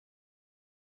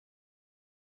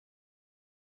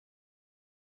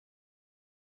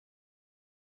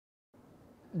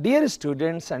Dear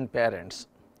students and parents,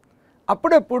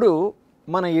 అప్పుడప్పుడు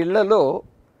మన ఇళ్లలో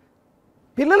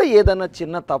పిల్లలు ఏదైనా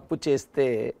చిన్న తప్పు చేస్తే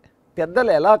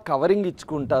పెద్దలు ఎలా కవరింగ్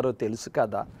ఇచ్చుకుంటారో తెలుసు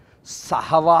కదా.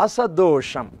 సహవాస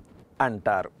దోషం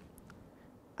అంటారు.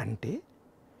 అంటే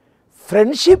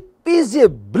friendship is a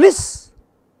bliss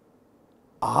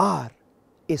are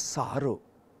ఏ సారో.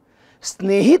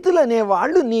 స్నేహితులు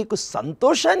అనేవాళ్ళు నీకు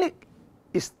సంతోషాన్ని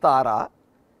ఇస్తారా,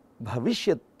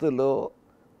 భవిష్యత్తులో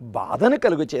బాధను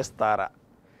కలుగు చేస్తారా?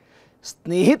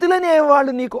 స్నేహితులు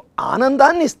అనేవాళ్ళు నీకు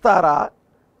ఆనందాన్ని ఇస్తారా,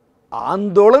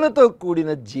 ఆందోళనతో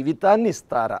కూడిన జీవితాన్ని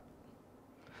ఇస్తారా?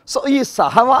 సో ఈ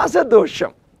సహవాస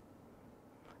దోషం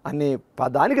అనే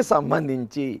పదానికి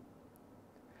సంబంధించి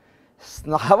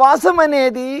సహవాసం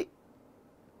అనేది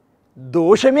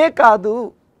దోషమే కాదు,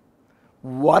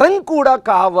 వరం కూడా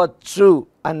కావచ్చు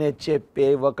అనే చెప్పే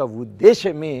ఒక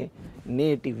ఉద్దేశమే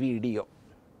నేటి video.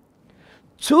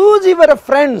 Choose your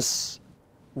friends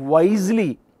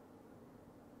wisely,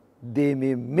 they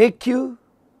may make you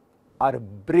or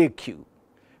break you.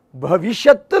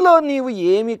 భవిష్యత్తులో నీవు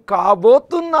ఏమి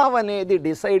కాబోతున్నావనేది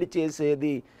డిసైడ్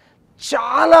చేసేది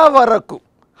చాలా వరకు,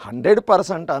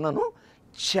 100% అనను,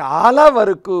 చాలా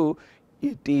వరకు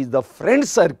it is the friend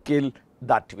circle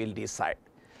that will decide.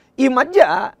 ఈ మధ్య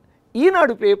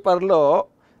ఈనాడు పేపర్లో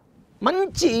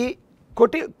మంచి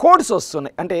కోడ్స్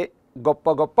వస్తున్నాయి. అంటే గొప్ప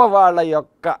గొప్ప వాళ్ళ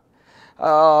యొక్క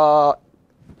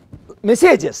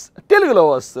మెసేజెస్ తెలుగులో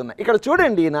వస్తున్నాయి. ఇక్కడ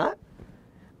చూడండి, ఈయన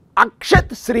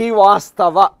అక్షత్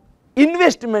శ్రీవాస్తవ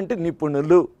ఇన్వెస్ట్మెంట్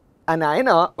నిపుణులు అని ఆయన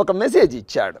ఒక మెసేజ్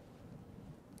ఇచ్చాడు.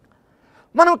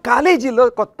 మనం కాలేజీలో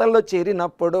కొత్తల్లో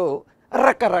చేరినప్పుడు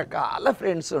రకరకాల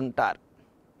ఫ్రెండ్స్ ఉంటారు.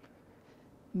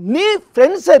 నీ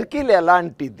ఫ్రెండ్ సర్కిల్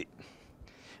ఎలాంటిది?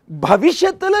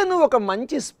 భవిష్యత్తులో నువ్వు ఒక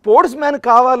మంచి స్పోర్ట్స్ మ్యాన్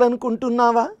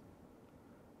కావాలనుకుంటున్నావా?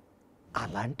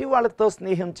 అలాంటి వాళ్ళతో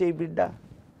స్నేహం చేయి బిడ్డ.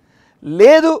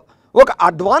 లేదు, ఒక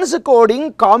అడ్వాన్స్ కోడింగ్,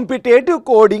 కాంపిటేటివ్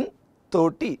కోడింగ్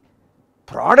తోటి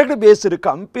ప్రోడక్ట్ బేస్డ్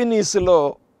కంపెనీస్లో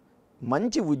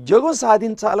మంచి ఉద్యోగం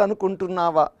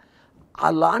సాధించాలనుకుంటున్నావా?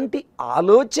 అలాంటి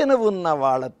ఆలోచన ఉన్న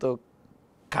వాళ్ళతో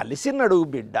కలిసి నడువు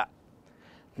బిడ్డ.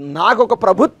 నాకు ఒక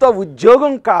ప్రభుత్వ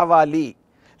ఉద్యోగం కావాలి,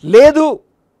 లేదు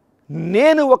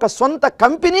నేను ఒక సొంత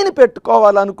కంపెనీని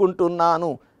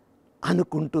పెట్టుకోవాలనుకుంటున్నాను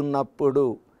అనుకుంటున్నప్పుడు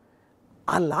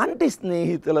అలాంటి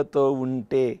స్నేహితులతో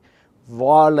ఉంటే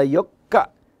వాళ్ళ యొక్క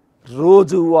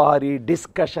రోజువారీ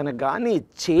డిస్కషన్ కానీ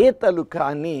చేతలు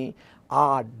కానీ ఆ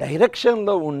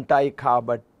డైరెక్షన్లో ఉంటాయి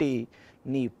కాబట్టి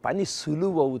నీ పని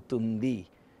సులువవుతుంది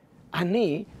అని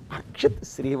అక్షత్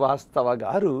శ్రీవాస్తవ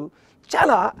గారు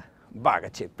చాలా బాగా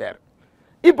చెప్పారు.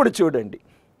 ఇప్పుడు చూడండి,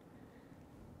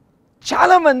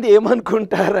 చాలామంది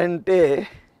ఏమనుకుంటారంటే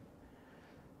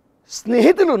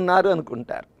స్నేహితులు ఉన్నారు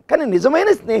అనుకుంటారు, కానీ నిజమైన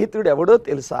స్నేహితుడు ఎవడో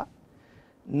తెలుసా?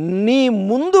 నీ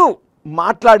ముందు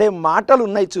మాట్లాడే మాటలు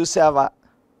ఉన్నాయి చూసావా,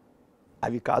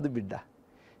 అవి కాదు బిడ్డ.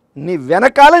 నీ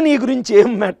వెనకాల నీ గురించి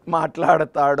ఏం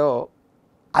మాట్లాడతాడో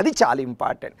అది చాలా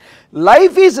important.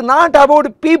 Life is not about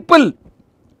people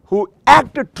who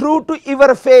act true to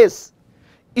your face,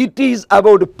 it is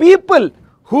about people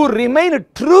who remain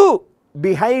true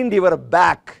behind your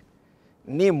back.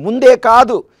 నీ ముందే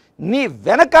కాదు, నీ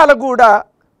వెనకాల కూడా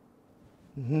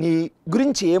నీ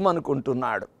గురించి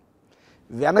ఏమనుకుంటున్నాడు.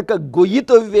 వెనక గొయ్యి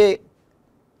తవ్వే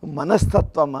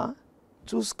మనస్తత్వమా?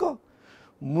 చూసుకో.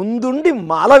 ముందుండి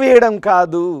మాల వేయడం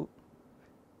కాదు,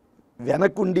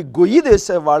 వెనకుండి గొయ్యి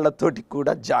వేసే వాళ్ళతోటి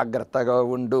కూడా జాగ్రత్తగా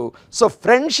ఉండు. సో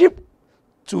ఫ్రెండ్షిప్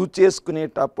చూజ్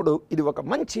చేసుకునేటప్పుడు ఇది ఒక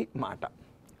మంచి మాట.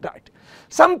 Right,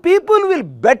 some people will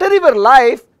better your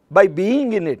life by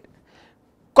being in it.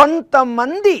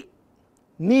 కొంతమంది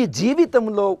నీ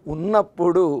జీవితంలో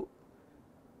ఉన్నప్పుడు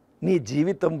నీ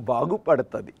జీవితం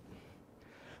బాగుపడుతుంది.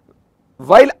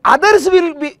 While others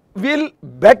will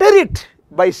better it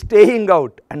by staying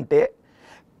out. అంటే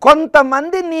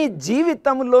కొంతమంది నీ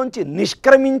జీవితంలోంచి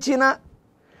నిష్క్రమించిన,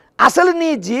 అసలు నీ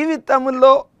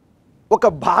జీవితంలో ఒక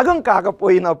భాగం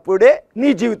కాకపోయినప్పుడే నీ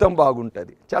జీవితం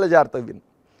బాగుంటుంది. చాలా జాగ్రత్తగా విను.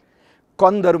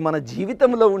 కొందరు మన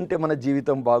జీవితంలో ఉంటే మన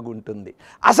జీవితం బాగుంటుంది,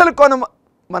 అసలు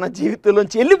మన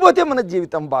జీవితంలోంచి వెళ్ళిపోతే మన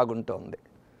జీవితం బాగుంటుంది.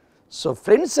 సో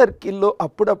ఫ్రెండ్ సర్కిల్లో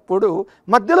అప్పుడప్పుడు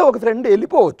మధ్యలో ఒక ఫ్రెండ్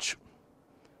వెళ్ళిపోవచ్చు,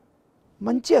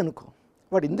 మంచి అనుకో.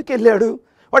 వాడు ఎందుకు వెళ్ళాడు,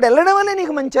 వాడు వెళ్ళడం వల్లే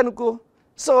నీకు మంచి అనుకో.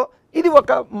 సో ఇది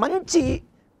ఒక మంచి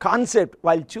కాన్సెప్ట్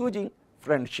వైల్ చూజింగ్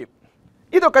ఫ్రెండ్షిప్.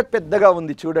 ఇది ఒక పెద్దగా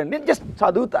ఉంది చూడండి, నేను జస్ట్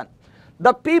చదువుతాను. The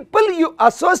people you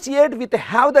associate with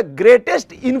have the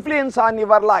greatest influence on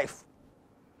your life.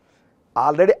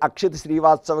 Already Akshat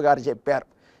Srivastava గారు చెప్పారు,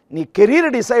 నీ కెరీర్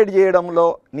డిసైడ్ చేయడంలో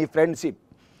నీ friendship.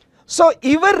 So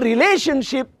your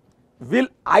relationship will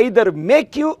either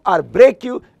make you or break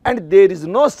you, and there is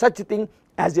no such thing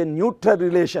as a neutral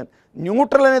relation.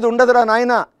 Neutral అనేది ఉండదురా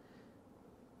నాయన.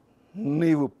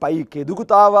 నీవు పైకి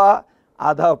ఎదుగుతావా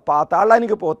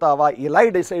పాతాళానికి పోతావా ఇలా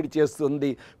డిసైడ్ చేస్తుంది.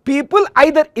 People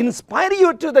either inspire you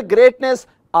to the greatness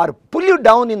are pull you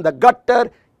down in the gutter.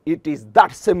 It is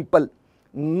that simple.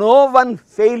 No one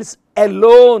fails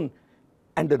alone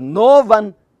and no one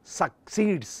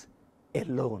succeeds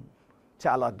alone.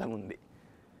 చాలా అర్థం ఉంది.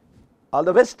 All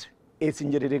the best. AC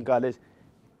engineering college.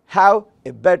 Have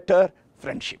a better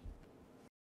friendship.